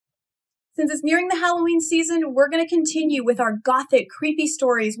Since it's nearing the Halloween season, we're going to continue with our gothic, creepy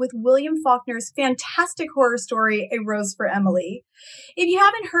stories with William Faulkner's fantastic horror story, A Rose for Emily. If you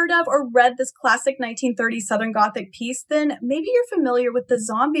haven't heard of or read this classic 1930s Southern Gothic piece, then maybe you're familiar with the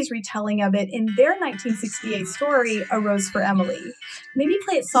Zombies retelling of it in their 1968 story, A Rose for Emily. Maybe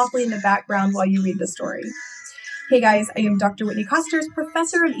play it softly in the background while you read the story. Hey guys, I am Dr. Whitney Costers,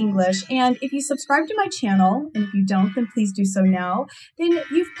 professor of English, and if you subscribe to my channel, and if you don't, then please do so now, then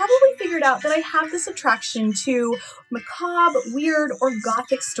you've probably figured out that I have this attraction to macabre, weird, or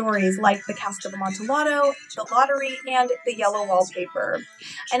gothic stories like The Cast of Amontillado, The Lottery, and The Yellow Wallpaper.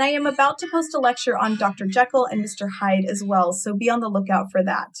 And I am about to post a lecture on Dr. Jekyll and Mr. Hyde as well, so be on the lookout for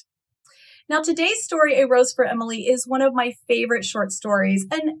that. Now, today's story, A Rose for Emily, is one of my favorite short stories,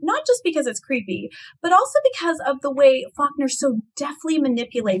 and not just because it's creepy, but also because of the way Faulkner so deftly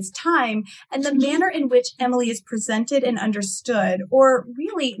manipulates time and the manner in which Emily is presented and understood, or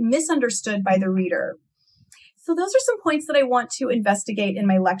really misunderstood by the reader. So those are some points that I want to investigate in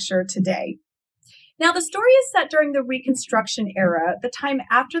my lecture today. Now, the story is set during the Reconstruction era, the time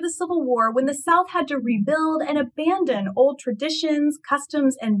after the Civil War, when the South had to rebuild and abandon old traditions,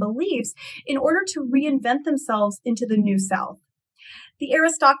 customs, and beliefs in order to reinvent themselves into the New South. The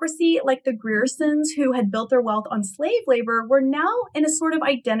aristocracy, like the Griersons, who had built their wealth on slave labor, were now in a sort of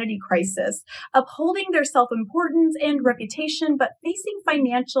identity crisis, upholding their self-importance and reputation, but facing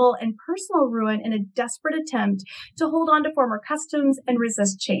financial and personal ruin in a desperate attempt to hold on to former customs and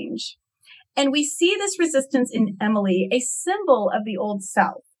resist change. And we see this resistance in Emily, a symbol of the Old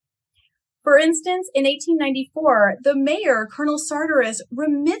South. For instance, in 1894, the mayor, Colonel Sartoris,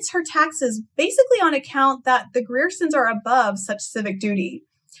 remits her taxes basically on account that the Griersons are above such civic duty.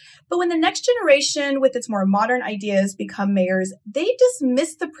 But when the next generation, with its more modern ideas, become mayors, they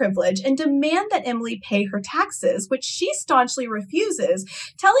dismiss the privilege and demand that Emily pay her taxes, which she staunchly refuses,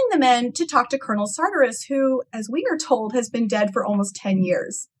 telling the men to talk to Colonel Sartoris, who, as we are told, has been dead for almost 10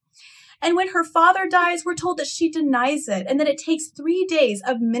 years. And when her father dies, we're told that she denies it and that it takes 3 days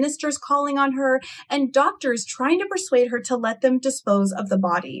of ministers calling on her and doctors trying to persuade her to let them dispose of the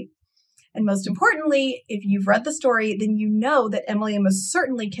body. And most importantly, if you've read the story, then you know that Emily most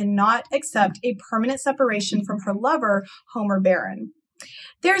certainly cannot accept a permanent separation from her lover, Homer Barron.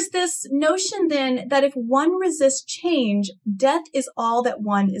 There's this notion then that if one resists change, death is all that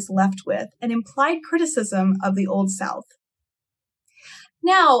one is left with, an implied criticism of the Old South.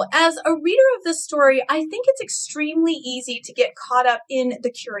 Now, as a reader of this story, I think it's extremely easy to get caught up in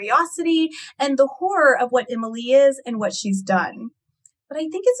the curiosity and the horror of what Emily is and what she's done. But I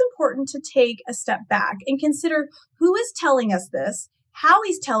think it's important to take a step back and consider who is telling us this, how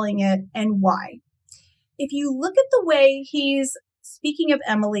he's telling it, and why. If you look at the way he's speaking of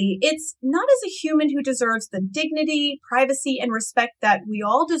Emily, it's not as a human who deserves the dignity, privacy, and respect that we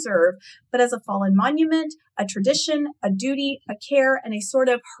all deserve, but as a fallen monument, a tradition, a duty, a care, and a sort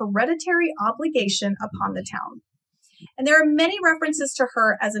of hereditary obligation upon the town. And there are many references to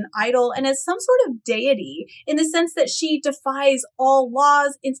her as an idol and as some sort of deity in the sense that she defies all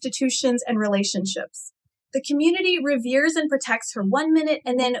laws, institutions, and relationships. The community reveres and protects her one minute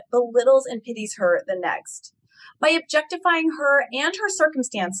and then belittles and pities her the next. By objectifying her and her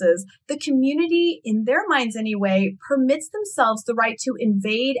circumstances, the community, in their minds anyway, permits themselves the right to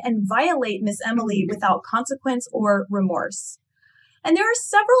invade and violate Miss Emily without consequence or remorse. And there are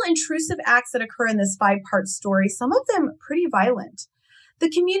several intrusive acts that occur in this 5-part story, some of them pretty violent.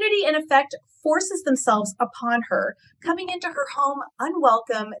 The community, in effect, forces themselves upon her, coming into her home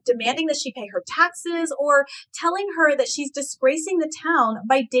unwelcome, demanding that she pay her taxes, or telling her that she's disgracing the town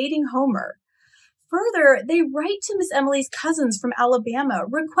by dating Homer. Further, they write to Miss Emily's cousins from Alabama,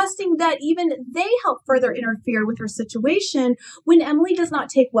 requesting that even they help further interfere with her situation when Emily does not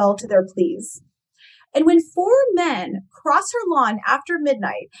take well to their pleas. And when 4 men cross her lawn after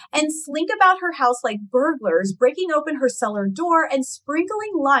midnight and slink about her house like burglars, breaking open her cellar door and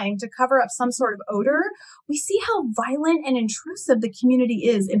sprinkling lime to cover up some sort of odor, we see how violent and intrusive the community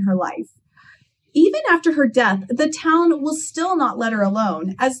is in her life. Even after her death, the town will still not let her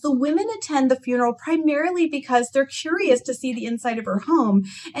alone, as the women attend the funeral primarily because they're curious to see the inside of her home,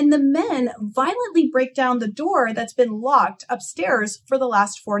 and the men violently break down the door that's been locked upstairs for the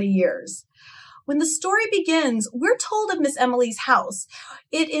last 40 years. When the story begins, we're told of Miss Emily's house.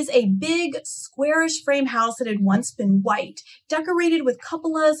 It is a big, squarish frame house that had once been white, decorated with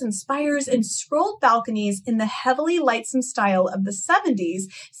cupolas and spires and scrolled balconies in the heavily lightsome style of the 70s,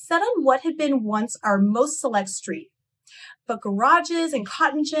 set on what had been once our most select street. But garages and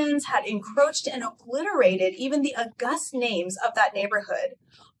cotton gins had encroached and obliterated even the august names of that neighborhood.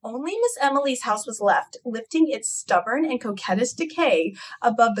 Only Miss Emily's house was left, lifting its stubborn and coquettish decay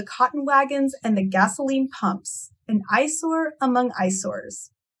above the cotton wagons and the gasoline pumps, an eyesore among eyesores.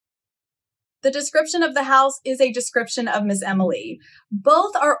 The description of the house is a description of Miss Emily.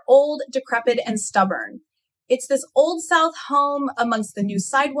 Both are old, decrepit, and stubborn. It's this old South home amongst the new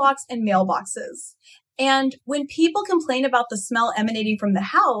sidewalks and mailboxes. And when people complain about the smell emanating from the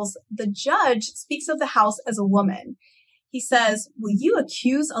house, the judge speaks of the house as a woman. He says, "Will you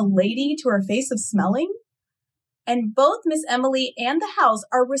accuse a lady to her face of smelling?" And both Miss Emily and the house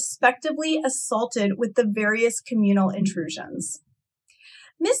are respectively assaulted with the various communal intrusions.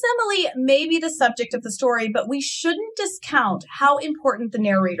 Miss Emily may be the subject of the story, but we shouldn't discount how important the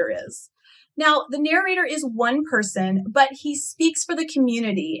narrator is. Now, the narrator is one person, but he speaks for the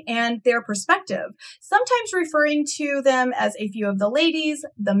community and their perspective, sometimes referring to them as a few of the ladies,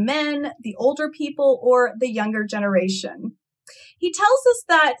 the men, the older people, or the younger generation. He tells us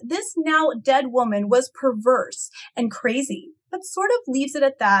that this now dead woman was perverse and crazy, but sort of leaves it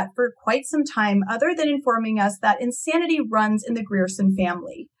at that for quite some time, other than informing us that insanity runs in the Grierson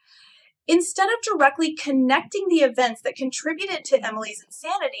family. Instead of directly connecting the events that contributed to Emily's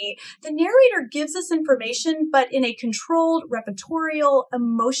insanity, the narrator gives us information, but in a controlled, repertorial,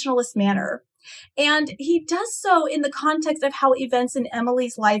 emotionalist manner. And he does so in the context of how events in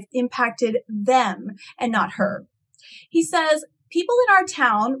Emily's life impacted them and not her. He says, "People in our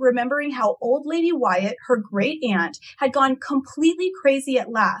town, remembering how old Lady Wyatt, her great aunt, had gone completely crazy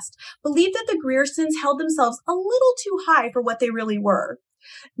at last, believed that the Griersons held themselves a little too high for what they really were.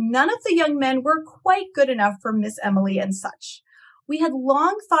 None of the young men were quite good enough for Miss Emily and such. We had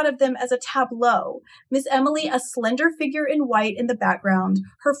long thought of them as a tableau, Miss Emily a slender figure in white in the background,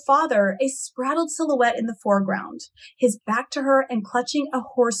 her father a spraddled silhouette in the foreground, his back to her and clutching a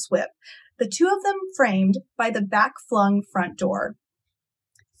horsewhip, the two of them framed by the back-flung front door."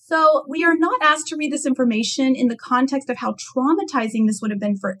 So we are not asked to read this information in the context of how traumatizing this would have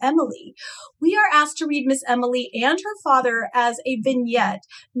been for Emily. We are asked to read Miss Emily and her father as a vignette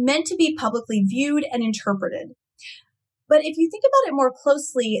meant to be publicly viewed and interpreted. But if you think about it more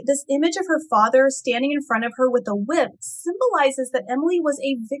closely, this image of her father standing in front of her with a whip symbolizes that Emily was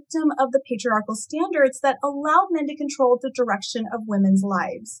a victim of the patriarchal standards that allowed men to control the direction of women's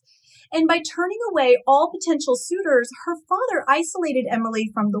lives. And by turning away all potential suitors, her father isolated Emily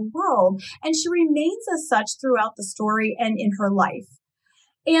from the world, and she remains as such throughout the story and in her life.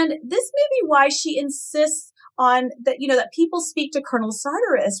 And this may be why she insists on that people speak to Colonel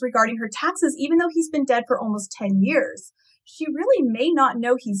Sartoris regarding her taxes, even though he's been dead for almost 10 years. She really may not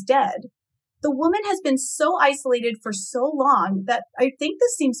know he's dead. The woman has been so isolated for so long that I think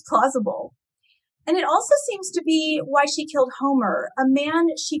this seems plausible. And it also seems to be why she killed Homer, a man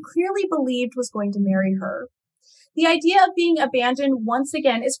she clearly believed was going to marry her. The idea of being abandoned once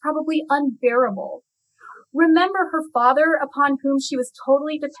again is probably unbearable. Remember, her father, upon whom she was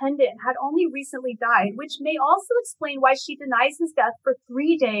totally dependent, had only recently died, which may also explain why she denies his death for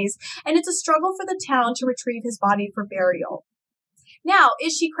 3 days, and it's a struggle for the town to retrieve his body for burial. Now,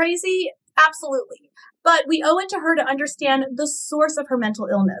 is she crazy? Absolutely. But we owe it to her to understand the source of her mental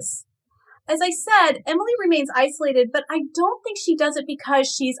illness. As I said, Emily remains isolated, but I don't think she does it because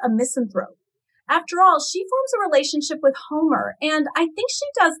she's a misanthrope. After all, she forms a relationship with Homer, and I think she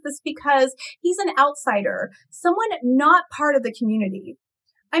does this because he's an outsider, someone not part of the community.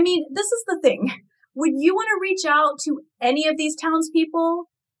 I mean, this is the thing. Would you want to reach out to any of these townspeople?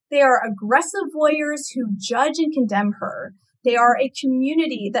 They are aggressive voyeurs who judge and condemn her. They are a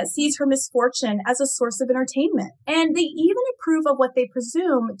community that sees her misfortune as a source of entertainment, and they even approve of what they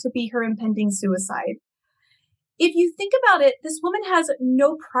presume to be her impending suicide. If you think about it, this woman has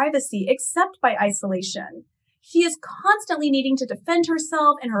no privacy except by isolation. She is constantly needing to defend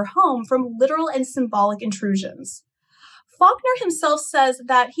herself and her home from literal and symbolic intrusions. Faulkner himself says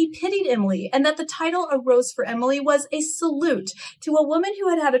that he pitied Emily and that the title A Rose for Emily was a salute to a woman who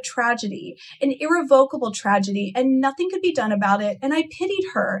had had a tragedy, an irrevocable tragedy, and nothing could be done about it, and I pitied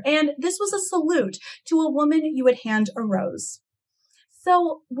her, and this was a salute to a woman you would hand a rose.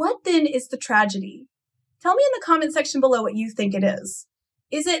 So what then is the tragedy? Tell me in the comment section below what you think it is.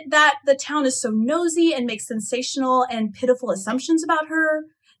 Is it that the town is so nosy and makes sensational and pitiful assumptions about her?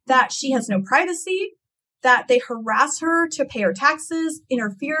 That she has no privacy? That they harass her to pay her taxes,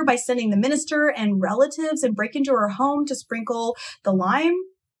 interfere by sending the minister and relatives, and break into her home to sprinkle the lime?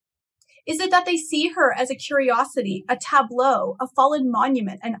 Is it that they see her as a curiosity, a tableau, a fallen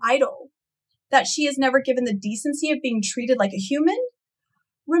monument, an idol? That she is never given the decency of being treated like a human?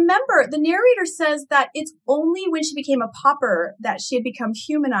 Remember, the narrator says that it's only when she became a pauper that she had become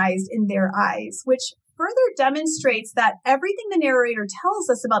humanized in their eyes, which further demonstrates that everything the narrator tells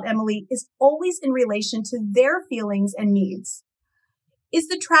us about Emily is always in relation to their feelings and needs. Is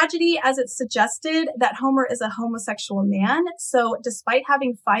the tragedy, as it's suggested, that Homer is a homosexual man, so despite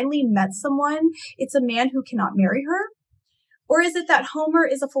having finally met someone, it's a man who cannot marry her? Or is it that Homer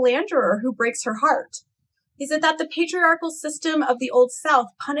is a philanderer who breaks her heart? Is it that the patriarchal system of the Old South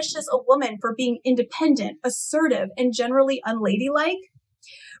punishes a woman for being independent, assertive, and generally unladylike?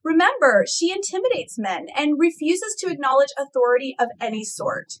 Remember, she intimidates men and refuses to acknowledge authority of any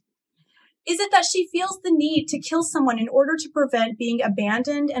sort. Is it that she feels the need to kill someone in order to prevent being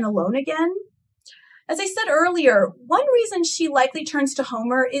abandoned and alone again? As I said earlier, one reason she likely turns to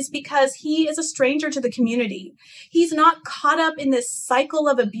Homer is because he is a stranger to the community. He's not caught up in this cycle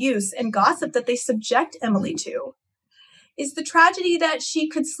of abuse and gossip that they subject Emily to. Is the tragedy that she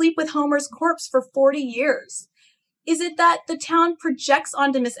could sleep with Homer's corpse for 40 years? Is it that the town projects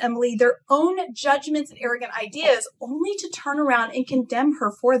onto Miss Emily their own judgments and arrogant ideas only to turn around and condemn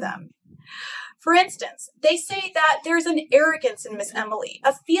her for them? For instance, they say that there's an arrogance in Miss Emily,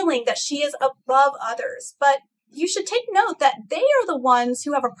 a feeling that she is above others, but you should take note that they are the ones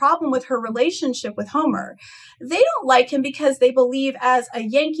who have a problem with her relationship with Homer. They don't like him because they believe as a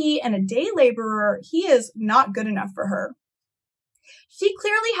Yankee and a day laborer, he is not good enough for her. She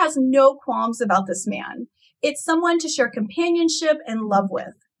clearly has no qualms about this man. It's someone to share companionship and love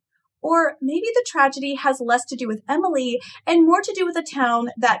with. Or maybe the tragedy has less to do with Emily and more to do with a town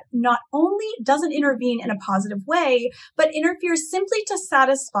that not only doesn't intervene in a positive way, but interferes simply to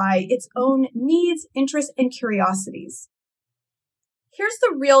satisfy its own needs, interests, and curiosities. Here's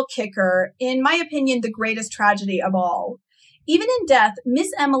the real kicker, in my opinion, the greatest tragedy of all. Even in death,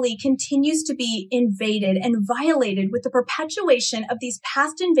 Miss Emily continues to be invaded and violated with the perpetuation of these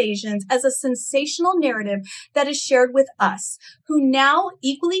past invasions as a sensational narrative that is shared with us, who now,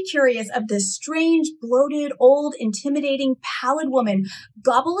 equally curious of this strange, bloated, old, intimidating, pallid woman,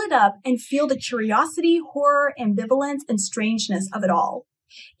 gobble it up and feel the curiosity, horror, ambivalence, and strangeness of it all.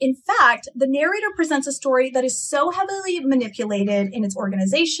 In fact, the narrator presents a story that is so heavily manipulated in its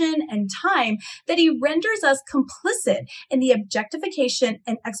organization and time that he renders us complicit in the objectification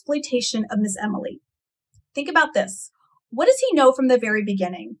and exploitation of Miss Emily. Think about this. What does he know from the very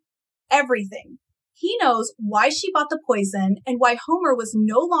beginning? Everything. He knows why she bought the poison and why Homer was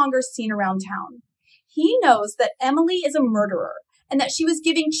no longer seen around town. He knows that Emily is a murderer, and that she was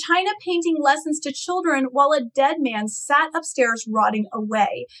giving china painting lessons to children while a dead man sat upstairs rotting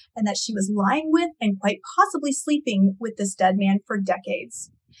away, and that she was lying with and quite possibly sleeping with this dead man for decades.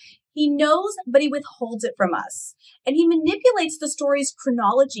 He knows, but he withholds it from us, and he manipulates the story's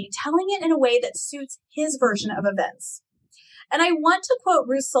chronology, telling it in a way that suits his version of events. And I want to quote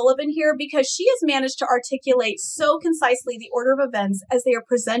Ruth Sullivan here because she has managed to articulate so concisely the order of events as they are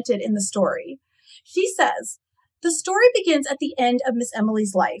presented in the story. She says, "The story begins at the end of Miss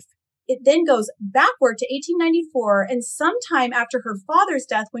Emily's life. It then goes backward to 1894 and sometime after her father's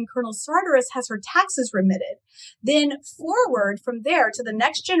death when Colonel Sartoris has her taxes remitted. Then forward from there to the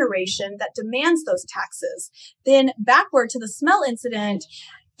next generation that demands those taxes. Then backward to the smell incident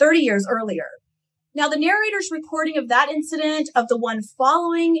 30 years earlier." Now, the narrator's recording of that incident, of the one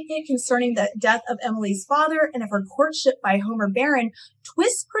following it concerning the death of Emily's father and of her courtship by Homer Barron,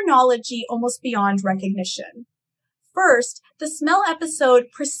 twists chronology almost beyond recognition. First, the smell episode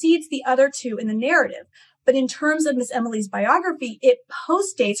precedes the other two in the narrative, but in terms of Miss Emily's biography, it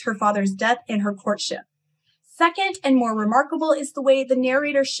postdates her father's death and her courtship. Second, and more remarkable, is the way the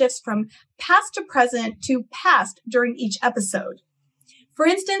narrator shifts from past to present to past during each episode. For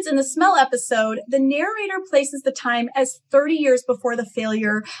instance, in the smell episode, the narrator places the time as 30 years before the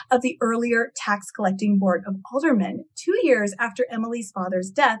failure of the earlier tax collecting board of aldermen, 2 years after Emily's father's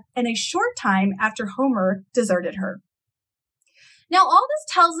death, and a short time after Homer deserted her. Now, all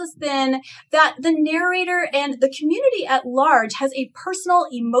this tells us then that the narrator and the community at large has a personal,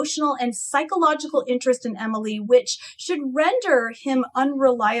 emotional, and psychological interest in Emily, which should render him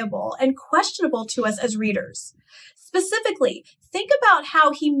unreliable and questionable to us as readers. Specifically, think about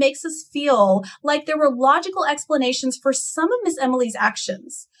how he makes us feel like there were logical explanations for some of Miss Emily's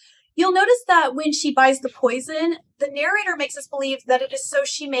actions. You'll notice that when she buys the poison, the narrator makes us believe that it is so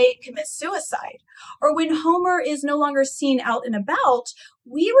she may commit suicide. Or when Homer is no longer seen out and about,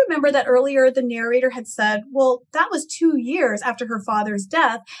 we remember that earlier the narrator had said, well, that was 2 years after her father's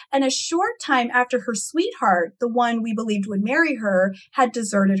death and a short time after her sweetheart, the one we believed would marry her, had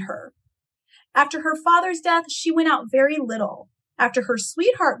deserted her. After her father's death, she went out very little. After her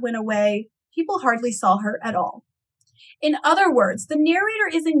sweetheart went away, people hardly saw her at all. In other words, the narrator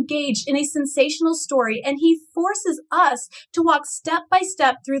is engaged in a sensational story, and he forces us to walk step by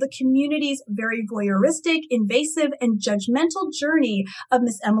step through the community's very voyeuristic, invasive, and judgmental journey of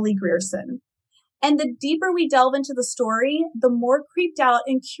Miss Emily Grierson. And the deeper we delve into the story, the more creeped out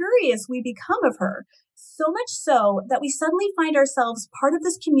and curious we become of her. So much so that we suddenly find ourselves part of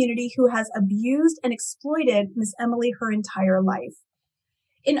this community who has abused and exploited Miss Emily her entire life.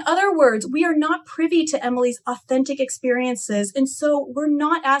 In other words, we are not privy to Emily's authentic experiences, and so we're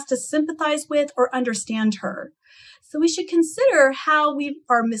not asked to sympathize with or understand her. So we should consider how we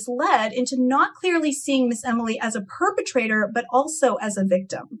are misled into not clearly seeing Miss Emily as a perpetrator, but also as a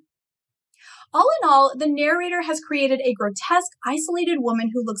victim. All in all, the narrator has created a grotesque, isolated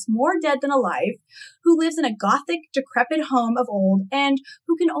woman who looks more dead than alive, who lives in a Gothic, decrepit home of old, and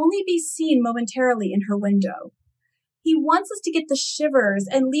who can only be seen momentarily in her window. He wants us to get the shivers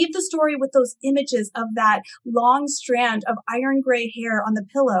and leave the story with those images of that long strand of iron gray hair on the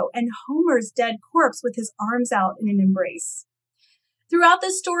pillow and Homer's dead corpse with his arms out in an embrace. Throughout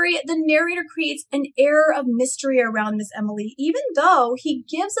this story, the narrator creates an air of mystery around Miss Emily, even though he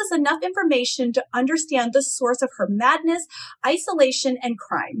gives us enough information to understand the source of her madness, isolation, and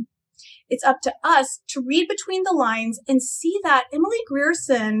crime. It's up to us to read between the lines and see that Emily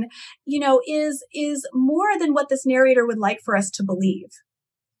Grierson, is more than what this narrator would like for us to believe.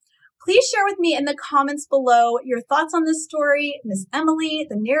 Please share with me in the comments below your thoughts on this story, Miss Emily,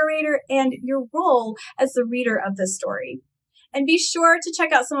 the narrator, and your role as the reader of this story. And be sure to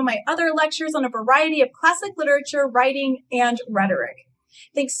check out some of my other lectures on a variety of classic literature, writing, and rhetoric.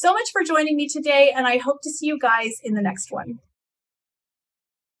 Thanks so much for joining me today, and I hope to see you guys in the next one.